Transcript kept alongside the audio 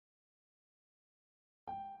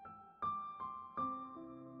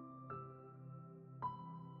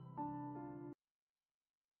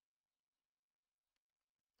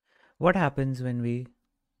What happens when we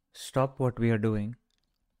stop what we are doing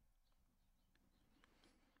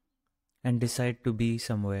and decide to be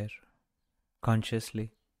somewhere consciously?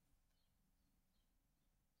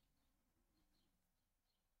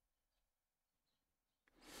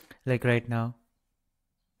 Like right now,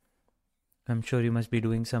 I'm sure you must be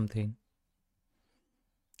doing something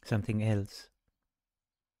else.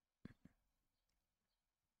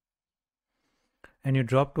 And you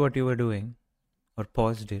dropped what you were doing or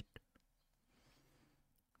paused it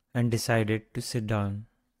and decided to sit down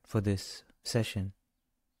for this session.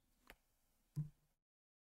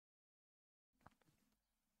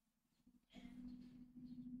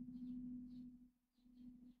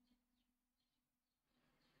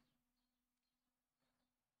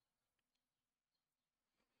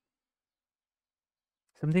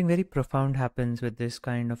 Something very profound happens with this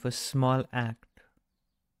kind of a small act.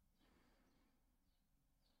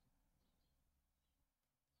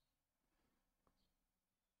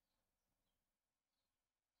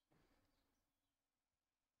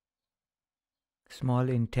 Small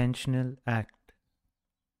intentional act.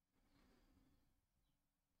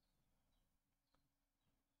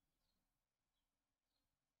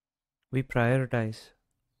 We prioritize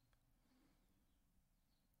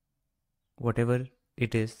whatever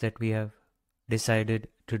it is that we have decided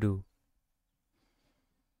to do.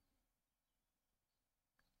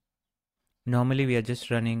 Normally, we are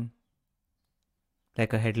just running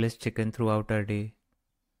like a headless chicken throughout our day,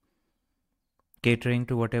 catering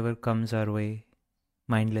to whatever comes our way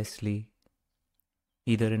mindlessly,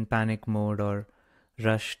 either in panic mode or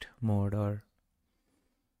rushed mode or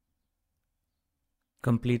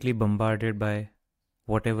completely bombarded by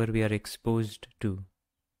whatever we are exposed to.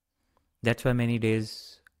 That's why many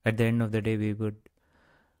days, at the end of the day, we would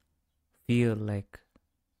feel like,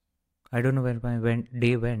 I don't know where my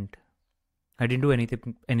day went. I didn't do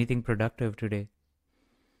anything productive today.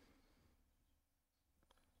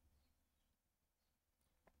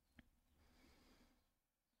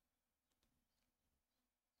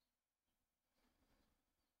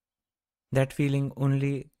 That feeling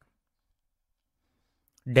only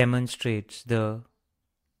demonstrates the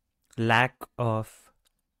lack of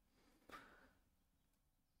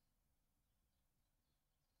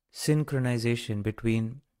synchronization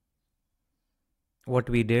between what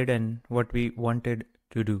we did and what we wanted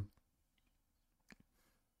to do.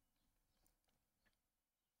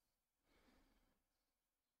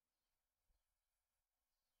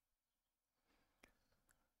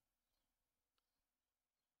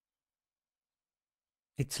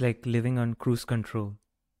 It's like living on cruise control.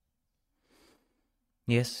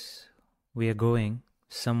 Yes, we are going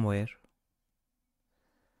somewhere,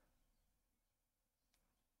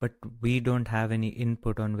 but we don't have any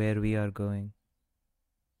input on where we are going.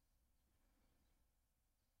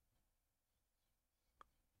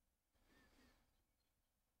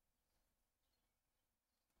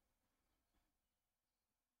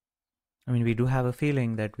 I mean, we do have a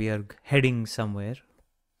feeling that we are heading somewhere,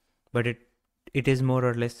 but it is more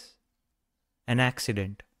or less an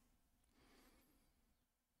accident.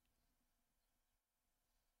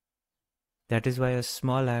 That is why a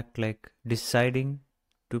small act like deciding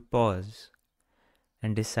to pause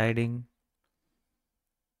and deciding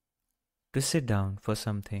to sit down for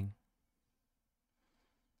something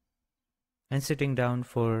and sitting down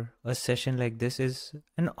for a session like this is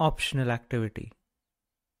an optional activity.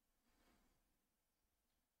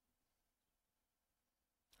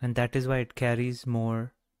 And that is why it carries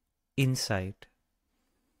more insight.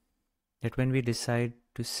 That when we decide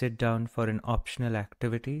to sit down for an optional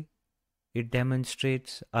activity, it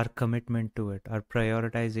demonstrates our commitment to it, our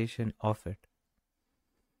prioritization of it.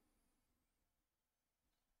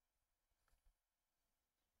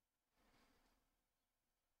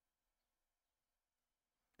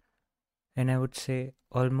 And I would say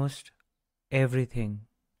almost everything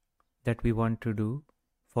that we want to do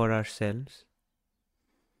for ourselves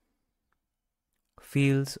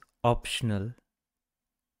feels optional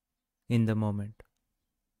in the moment.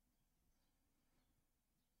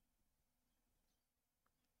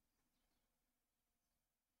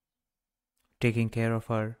 Taking care of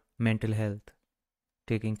our mental health,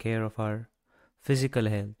 taking care of our physical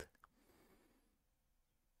health,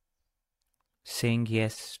 saying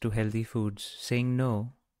yes to healthy foods, saying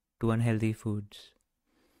no to unhealthy foods,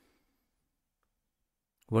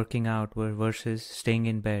 working out versus staying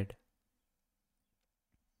in bed.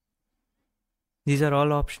 These are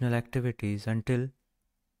all optional activities until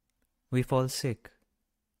we fall sick.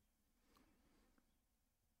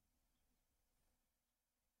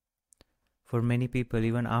 For many people,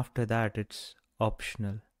 even after that, it's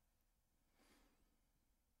optional.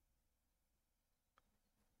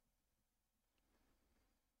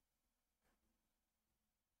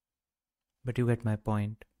 But you get my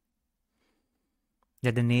point.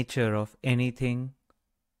 That the nature of anything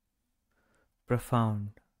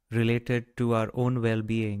profound, related to our own well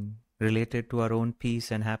being, related to our own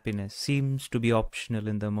peace and happiness, seems to be optional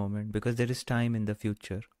in the moment because there is time in the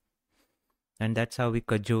future. And that's how we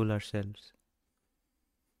cajole ourselves.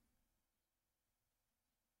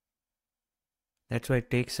 That's why it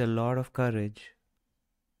takes a lot of courage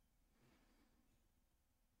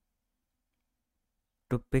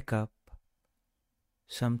to pick up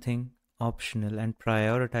something optional and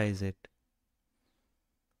prioritize it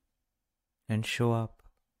and show up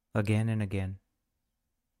again and again.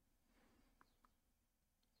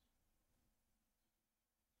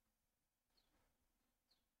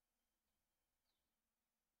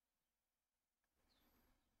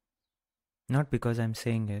 Not because I'm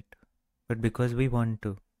saying it, but because we want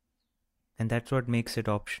to. And that's what makes it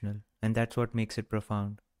optional, and that's what makes it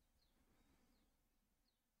profound.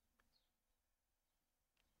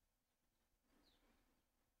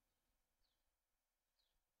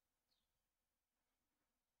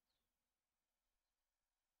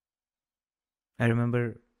 I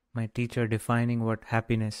remember my teacher defining what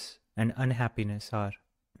happiness and unhappiness are.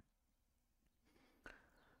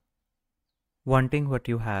 Wanting what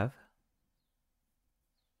you have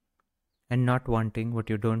and not wanting what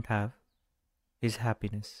you don't have is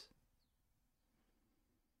happiness.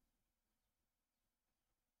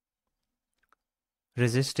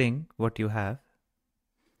 Resisting what you have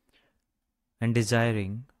and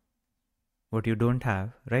desiring what you don't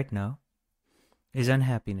have right now is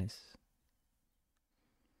unhappiness.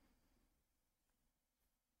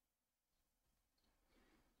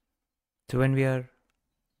 So when we are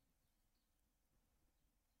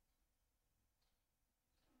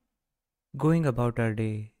going about our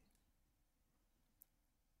day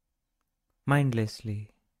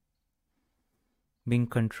mindlessly, being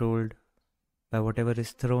controlled by whatever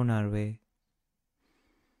is thrown our way,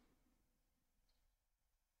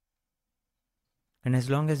 and as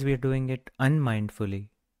long as we are doing it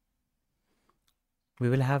unmindfully, we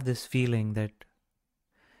will have this feeling that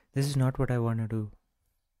this is not what I want to do.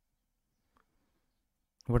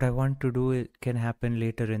 What I want to do can happen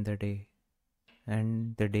later in the day,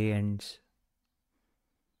 and the day ends.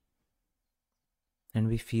 And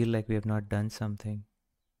we feel like we have not done something.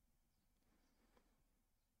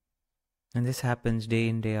 And this happens day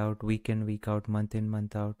in, day out, week in, week out, month in,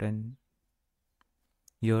 month out, and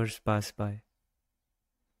years pass by.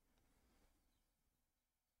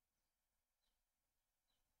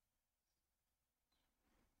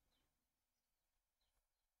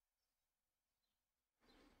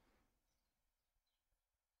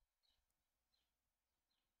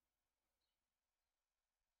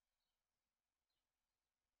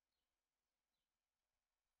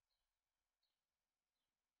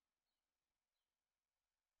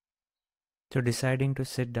 So deciding to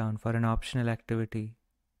sit down for an optional activity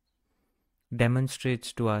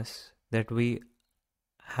demonstrates to us that we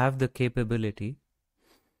have the capability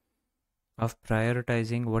of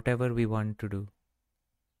prioritizing whatever we want to do,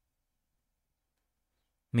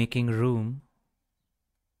 making room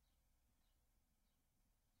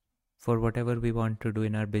for whatever we want to do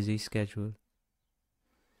in our busy schedule.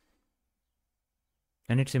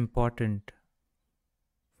 And it's important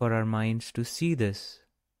for our minds to see this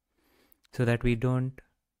so that we don't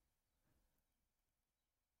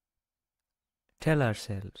tell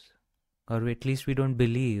ourselves, or at least we don't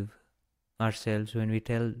believe ourselves when we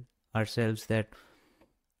tell ourselves that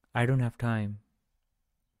I don't have time.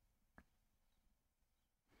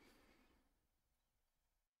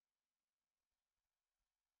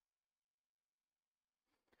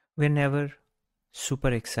 We're never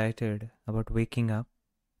super excited about waking up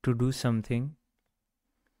to do something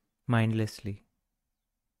mindlessly.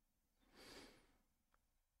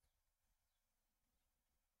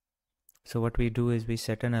 So what we do is we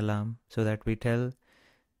set an alarm so that we tell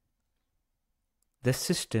the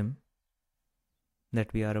system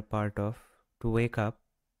that we are a part of to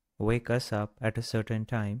wake us up at a certain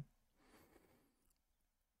time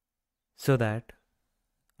so that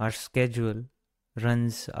our schedule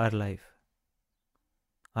runs our life.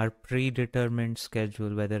 Our predetermined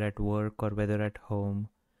schedule, whether at work or whether at home,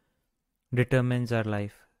 determines our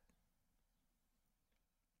life.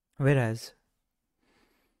 Whereas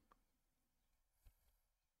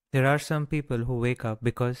there are some people who wake up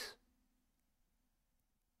because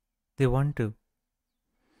they want to.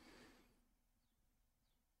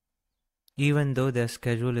 Even though their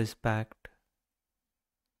schedule is packed,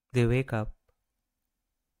 they wake up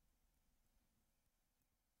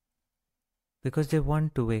because they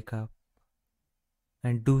want to wake up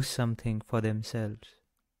and do something for themselves.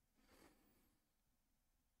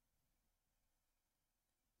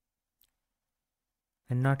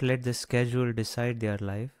 and not let the schedule decide their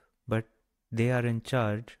life, but they are in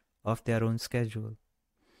charge of their own schedule.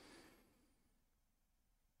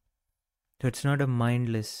 So it's not a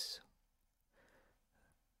mindless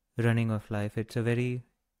running of life, it's a very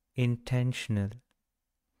intentional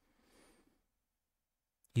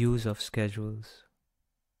use of schedules.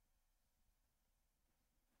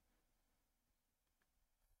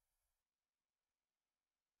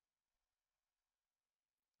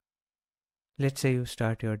 Let's say you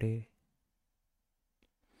start your day.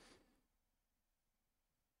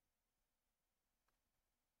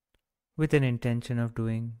 With an intention of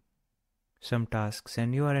doing some tasks,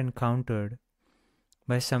 and you are encountered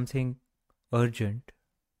by something urgent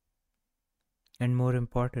and more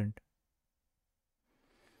important.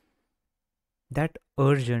 That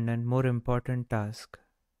urgent and more important task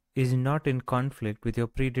is not in conflict with your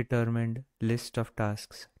predetermined list of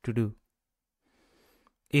tasks to do.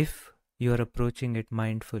 If you are approaching it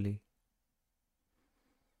mindfully,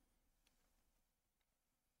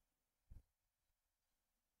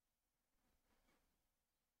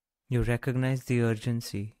 you recognize the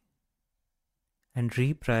urgency and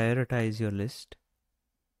reprioritize your list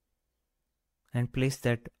and place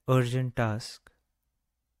that urgent task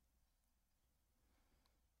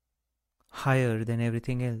higher than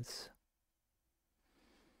everything else.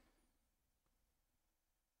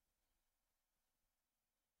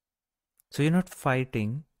 So you're not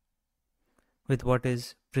fighting with what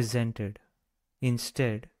is presented.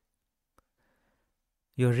 Instead,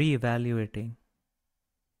 you're re-evaluating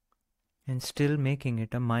and still making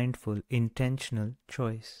it a mindful, intentional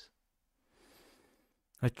choice.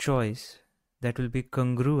 A choice that will be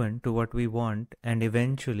congruent to what we want and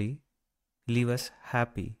eventually leave us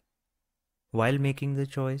happy while making the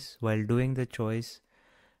choice, while doing the choice,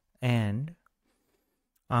 and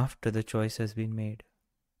after the choice has been made.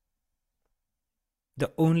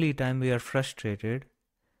 The only time we are frustrated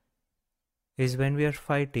is when we are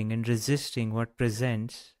fighting and resisting what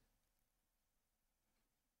presents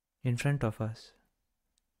in front of us,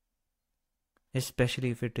 especially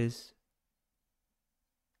if it is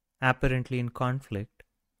apparently in conflict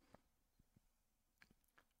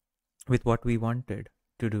with what we wanted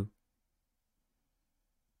to do.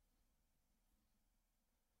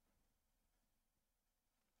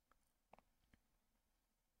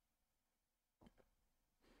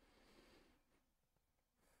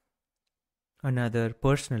 Another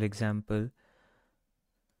personal example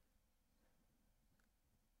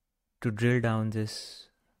to drill down this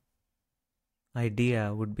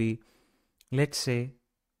idea would be, let's say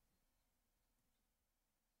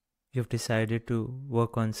you've decided to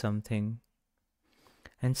work on something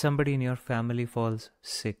and somebody in your family falls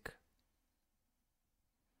sick.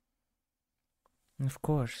 Of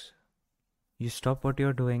course, you stop what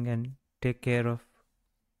you're doing and take care of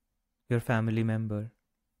your family member,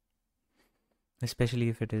 especially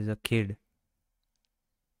if it is a kid.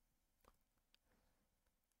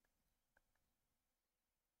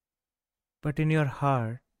 But in your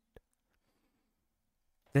heart,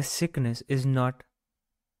 the sickness is not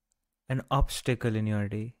an obstacle in your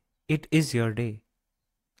day. It is your day.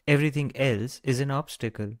 Everything else is an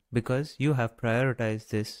obstacle because you have prioritized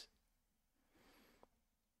this.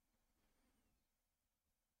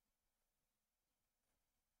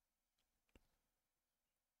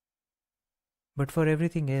 But for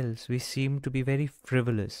everything else, we seem to be very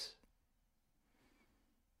frivolous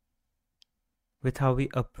with how we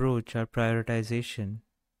approach our prioritization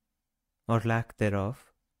or lack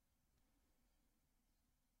thereof,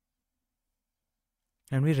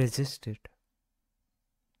 and we resist it.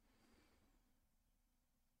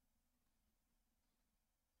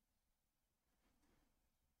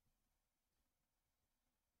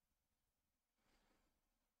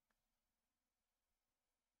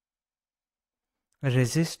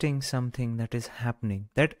 Resisting something that is happening,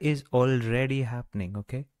 that is already happening,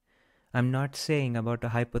 okay? I'm not saying about a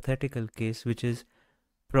hypothetical case which is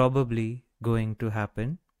probably going to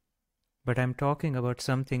happen, but I'm talking about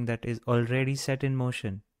something that is already set in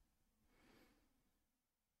motion.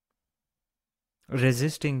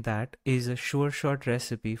 Resisting that is a sure shot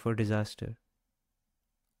recipe for disaster,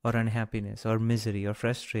 or unhappiness, or misery, or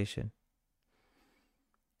frustration,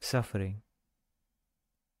 suffering.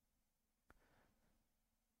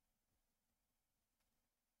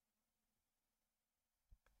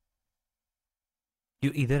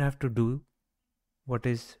 You either have to do what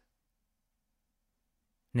is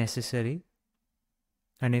necessary,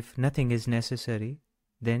 and if nothing is necessary,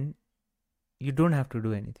 then you don't have to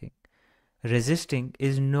do anything. Resisting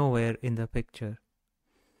is nowhere in the picture.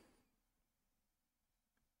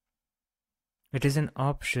 It is an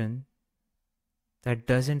option that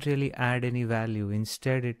doesn't really add any value.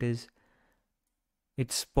 Instead,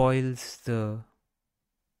 it spoils the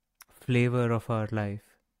flavor of our life.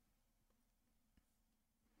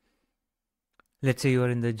 Let's say you are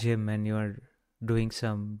in the gym and you are doing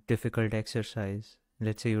some difficult exercise.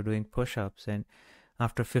 Let's say you're doing push-ups, and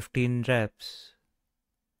after 15 reps,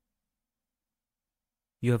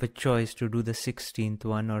 you have a choice to do the 16th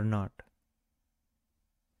one or not.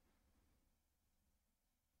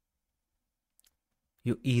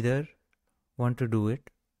 You either want to do it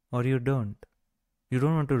or you don't. You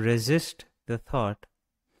don't want to resist the thought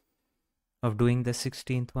of doing the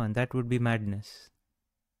 16th one. That would be madness.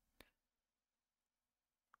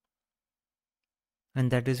 And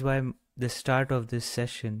that is why the start of this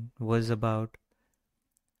session was about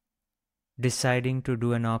deciding to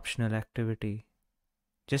do an optional activity,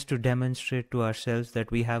 just to demonstrate to ourselves that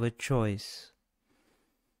we have a choice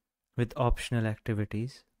with optional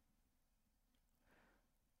activities.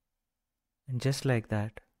 And just like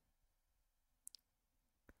that,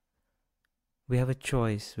 we have a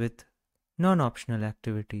choice with non-optional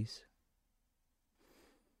activities.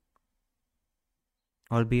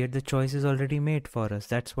 Albeit the choice is already made for us.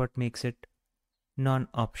 That's what makes it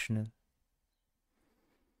non-optional.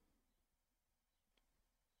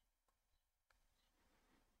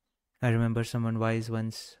 I remember someone wise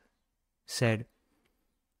once said,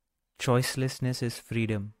 choicelessness is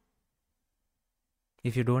freedom.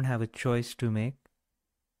 If you don't have a choice to make,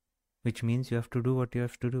 which means you have to do what you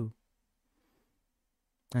have to do.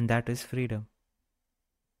 And that is freedom.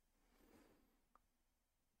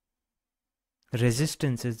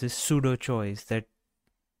 Resistance is this pseudo-choice that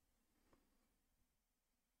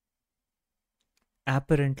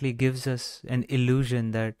apparently gives us an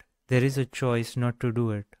illusion that there is a choice not to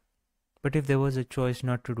do it. But if there was a choice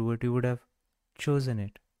not to do it, you would have chosen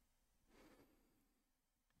it.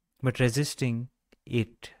 But resisting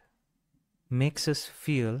it makes us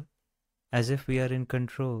feel as if we are in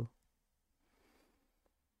control.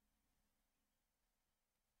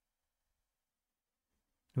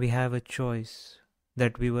 We have a choice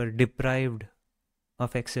that we were deprived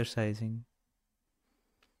of exercising.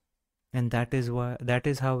 And that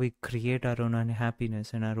is how we create our own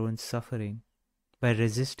unhappiness and our own suffering, by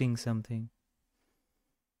resisting something.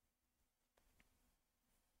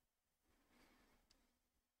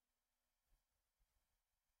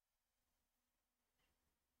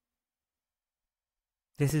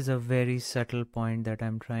 This is a very subtle point that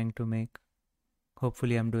I'm trying to make.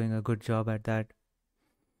 Hopefully I'm doing a good job at that.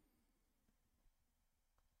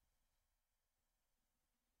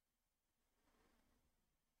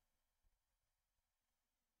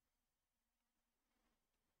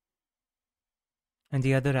 And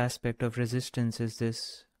the other aspect of resistance is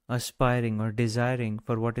this aspiring or desiring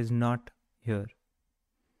for what is not here.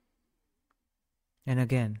 And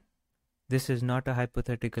again, this is not a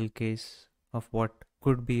hypothetical case of what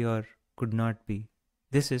could be or could not be.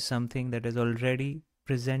 This is something that has already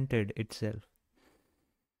presented itself.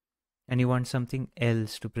 And you want something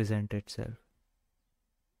else to present itself.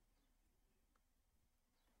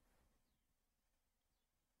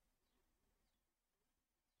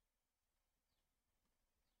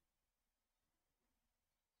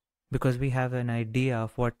 Because we have an idea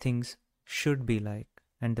of what things should be like,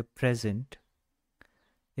 and the present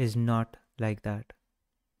is not like that.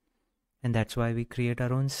 And that's why we create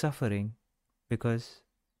our own suffering, because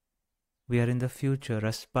we are in the future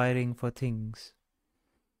aspiring for things.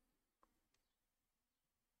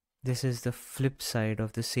 This is the flip side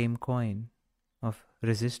of the same coin of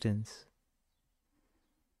resistance.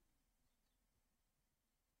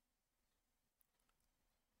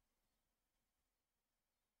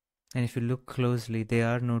 And if you look closely, there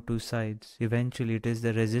are no two sides. Eventually, it is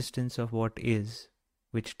the resistance of what is,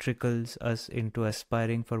 which trickles us into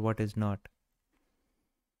aspiring for what is not.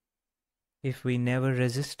 If we never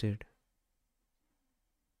resisted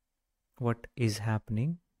what is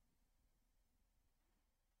happening,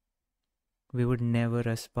 we would never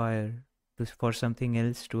aspire for something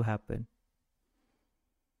else to happen.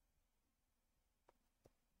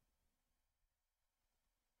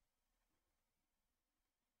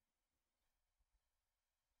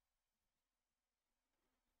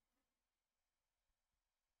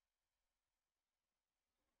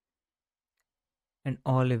 And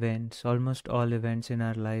almost all events in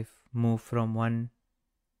our life move from one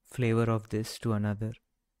flavor of this to another.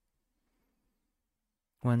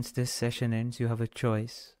 Once this session ends, you have a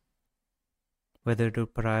choice whether to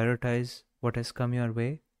prioritize what has come your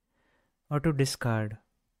way or to discard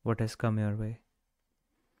what has come your way.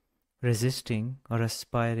 Resisting or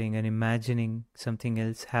aspiring and imagining something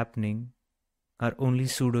else happening are only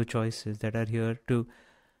pseudo choices that are here to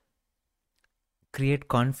create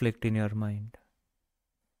conflict in your mind.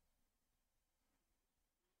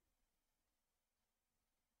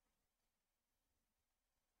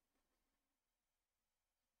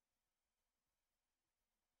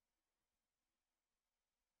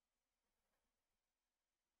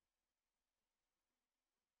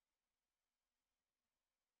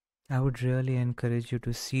 I would really encourage you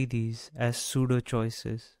to see these as pseudo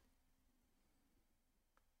choices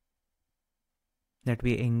that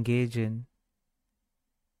we engage in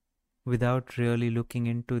without really looking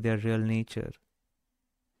into their real nature.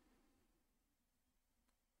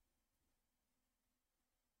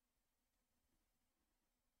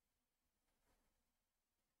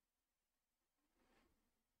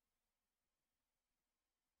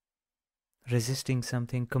 Resisting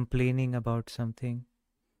something, complaining about something,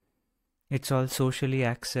 it's all socially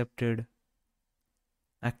accepted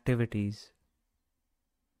activities.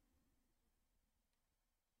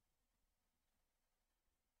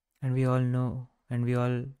 And we all know and we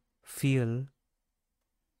all feel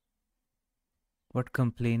what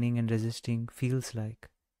complaining and resisting feels like.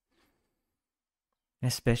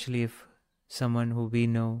 Especially if someone who we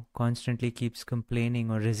know constantly keeps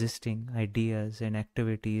complaining or resisting ideas and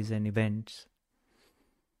activities and events.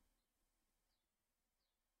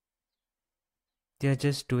 They are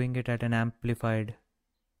just doing it at an amplified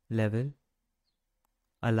level,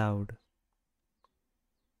 aloud.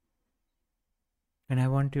 And I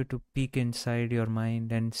want you to peek inside your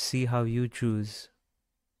mind and see how you choose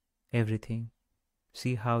everything.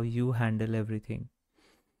 See how you handle everything.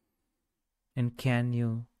 And can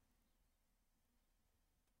you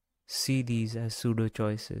see these as pseudo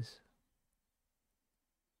choices?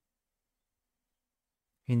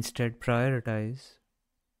 Instead, prioritize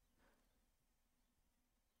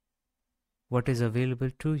what is available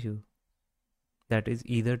to you. That is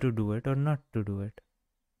either to do it or not to do it.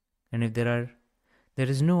 And if there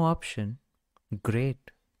is no option,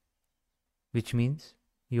 great, which means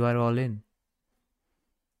you are all in.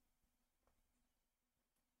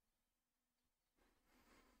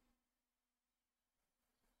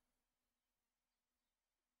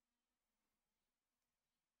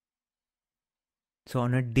 So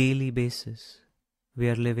on a daily basis, we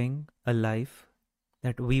are living a life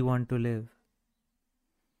that we want to live.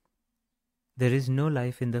 There is no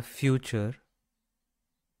life in the future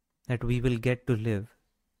that we will get to live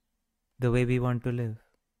the way we want to live.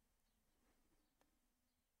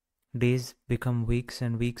 Days become weeks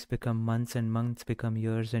and weeks become months and months become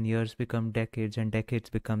years and years become decades and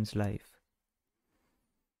decades becomes life.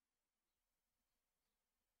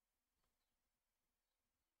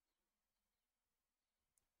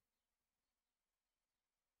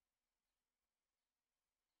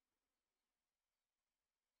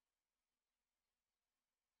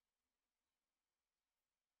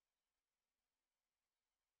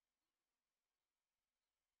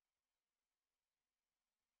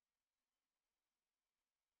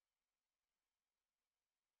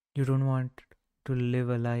 You don't want to live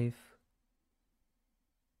a life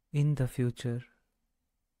in the future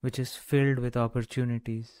which is filled with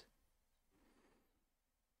opportunities.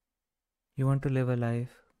 You want to live a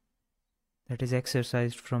life that is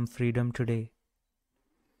exercised from freedom today,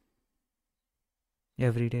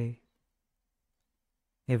 every day,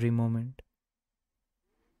 every moment.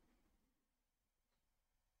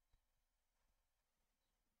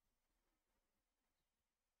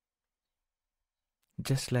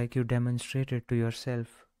 Just like you demonstrated to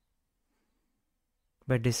yourself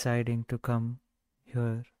by deciding to come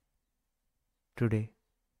here today.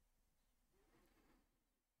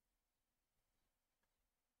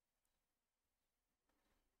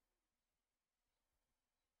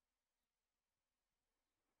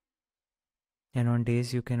 And on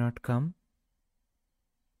days you cannot come,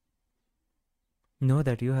 know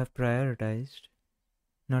that you have prioritized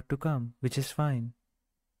not to come, which is fine.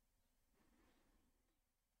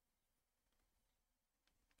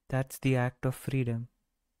 That's the act of freedom.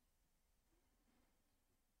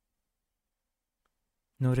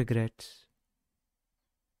 No regrets.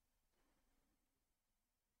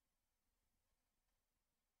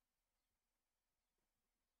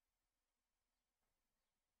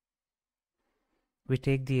 We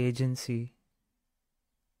take the agency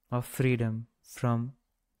of freedom from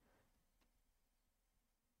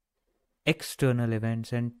external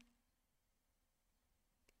events and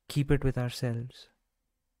keep it with ourselves.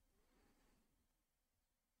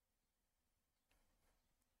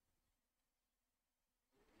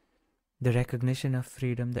 The recognition of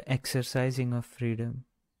freedom, the exercising of freedom,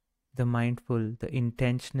 the mindful, the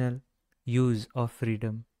intentional use of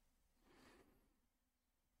freedom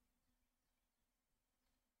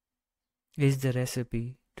is the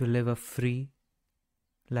recipe to live a free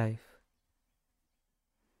life.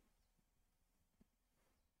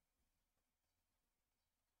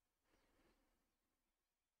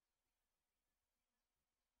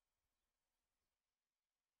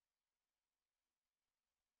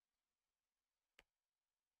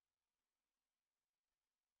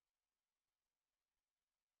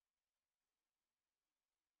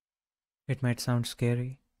 It might sound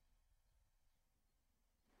scary,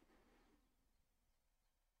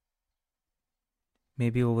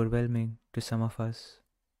 maybe overwhelming to some of us.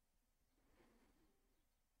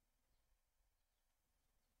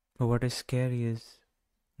 But what is scary is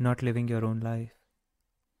not living your own life,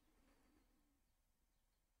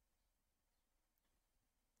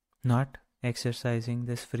 not exercising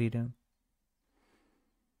this freedom,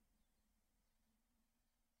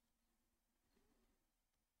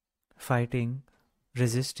 fighting,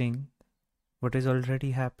 resisting what is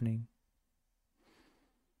already happening,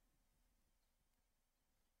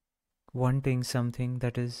 wanting something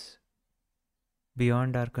that is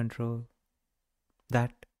beyond our control.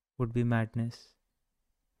 That would be madness.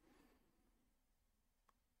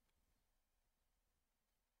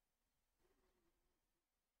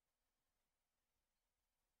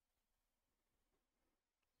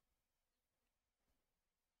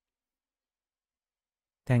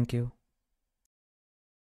 Thank you.